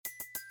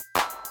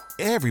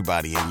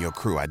Everybody in your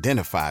crew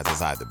identifies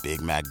as either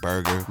Big Mac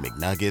Burger,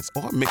 McNuggets,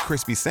 or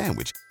McCrispy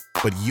Sandwich.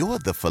 But you're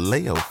the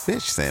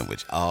Filet-O-Fish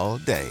Sandwich all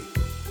day.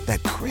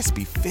 That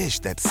crispy fish,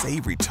 that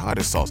savory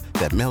tartar sauce,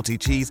 that melty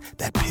cheese,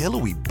 that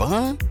pillowy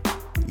bun.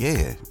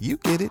 Yeah, you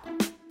get it.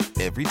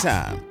 Every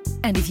time.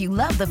 And if you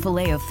love the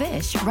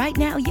Filet-O-Fish, right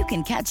now you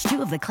can catch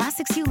two of the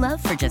classics you love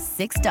for just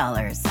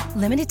 $6.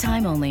 Limited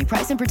time only.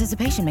 Price and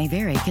participation may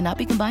vary. Cannot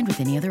be combined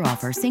with any other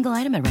offer. Single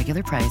item at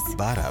regular price.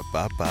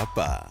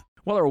 Ba-da-ba-ba-ba.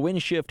 Well, our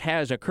wind shift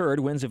has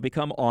occurred. Winds have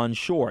become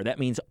onshore. That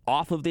means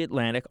off of the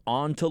Atlantic,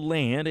 onto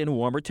land in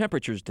warmer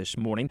temperatures this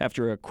morning.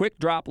 After a quick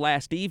drop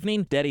last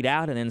evening, steadied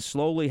out, and then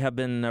slowly have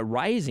been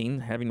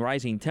rising, having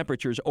rising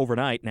temperatures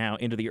overnight now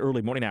into the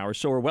early morning hours.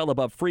 So we're well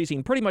above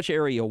freezing pretty much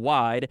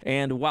area-wide.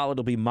 And while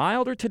it'll be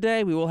milder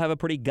today, we will have a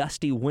pretty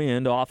gusty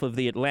wind off of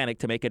the Atlantic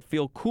to make it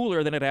feel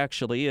cooler than it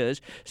actually is.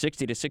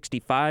 60 to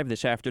 65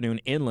 this afternoon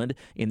inland,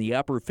 in the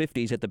upper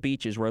 50s at the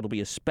beaches where it'll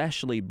be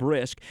especially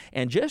brisk.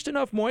 And just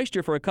enough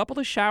moisture for a couple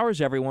of showers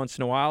every once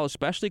in a while,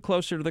 especially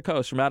closer to the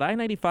coast. From about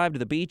I-95 to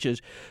the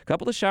beaches, a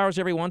couple of showers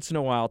every once in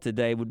a while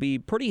today would be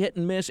pretty hit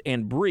and miss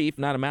and brief,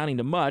 not amounting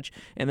to much,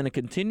 and then a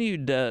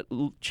continued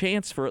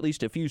chance for at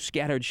least a few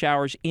scattered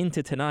showers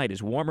into tonight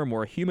as warmer,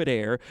 more humid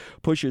air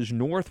pushes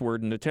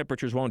northward, and the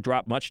temperatures won't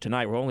drop much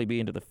tonight. We'll only be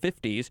into the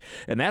 50s,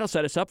 and that'll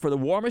set us up for the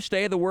warmest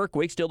day of the work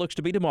week. Still looks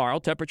to be tomorrow.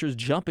 Temperatures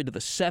jump into the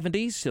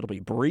 70s. It'll be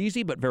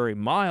breezy but very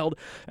mild.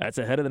 That's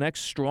ahead of the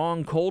next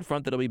strong cold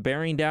front that'll be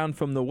bearing down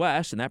from the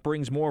west, and that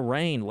brings more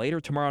rain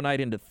later tomorrow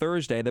night into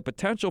Thursday. The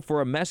potential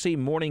for a messy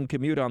morning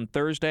commute on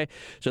Thursday.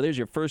 So there's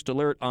your first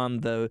alert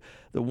on the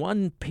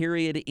one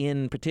period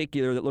in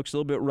particular that looks a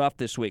little bit rough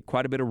this week.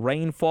 Quite a bit of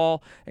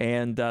rainfall,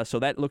 and so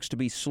that looks to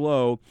be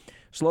slow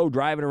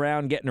driving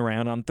around, getting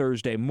around on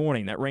Thursday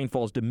morning. That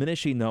rainfall is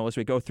diminishing, though, as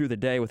we go through the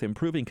day with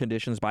improving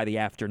conditions by the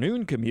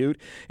afternoon commute,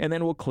 and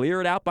then we'll clear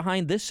it out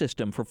behind this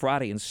system for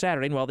Friday and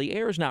Saturday. And while the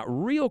air is not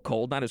real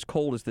cold, not as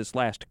cold as this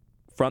last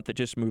front that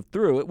just moved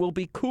through, it will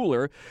be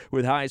cooler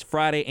with highs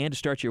Friday and to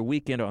start your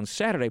weekend on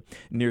Saturday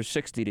near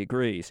 60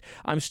 degrees.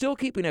 I'm still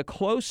keeping a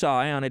close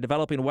eye on a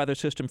developing weather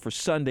system for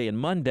Sunday and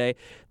Monday.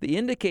 The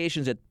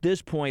indications at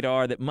this point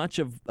are that much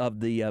of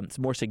the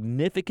more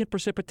significant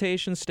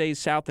precipitation stays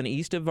south and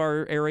east of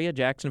our area,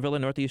 Jacksonville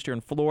and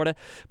northeastern Florida,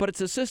 but it's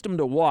a system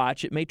to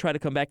watch. It may try to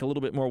come back a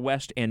little bit more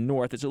west and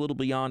north. It's a little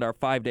beyond our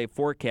 5-day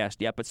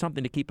forecast yet, but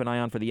something to keep an eye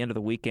on for the end of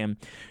the weekend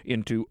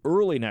into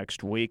early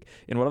next week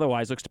in what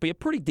otherwise looks to be a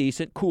pretty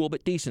decent, cool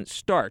but decent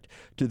start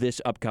to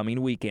this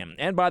upcoming weekend.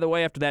 And by the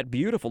way, after that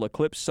beautiful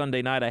eclipse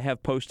Sunday night, I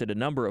have posted a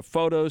number of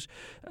photos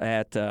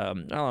at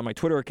on my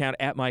Twitter account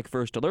at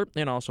MikeFirstAlert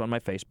and also on my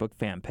Facebook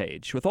fan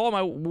page. With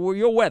all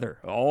your weather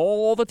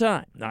all the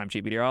time, I'm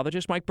Chief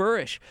Meteorologist Mike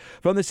Burrish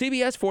from the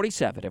CBS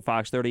 47 at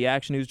Fox 30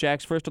 Action News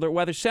Jack's First Alert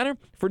Weather Center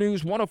for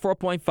News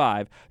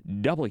 104.5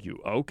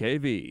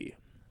 WOKV.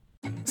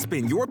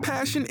 Spin your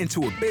passion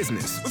into a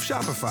business with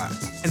Shopify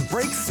and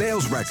break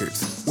sales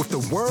records with the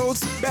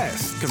world's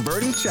best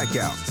converting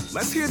checkout.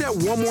 Let's hear that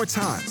one more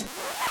time.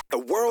 The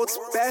world's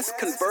best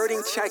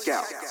converting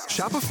checkout.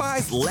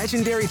 Shopify's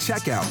legendary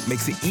checkout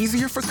makes it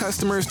easier for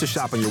customers to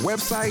shop on your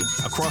website,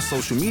 across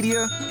social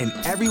media, and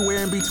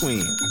everywhere in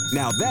between.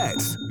 Now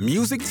that's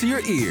music to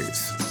your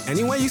ears.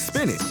 Any way you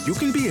spin it, you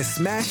can be a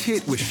smash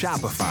hit with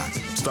Shopify.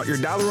 Start your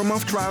 $1 a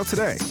month trial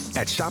today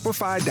at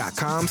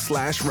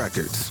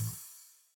shopify.com/records.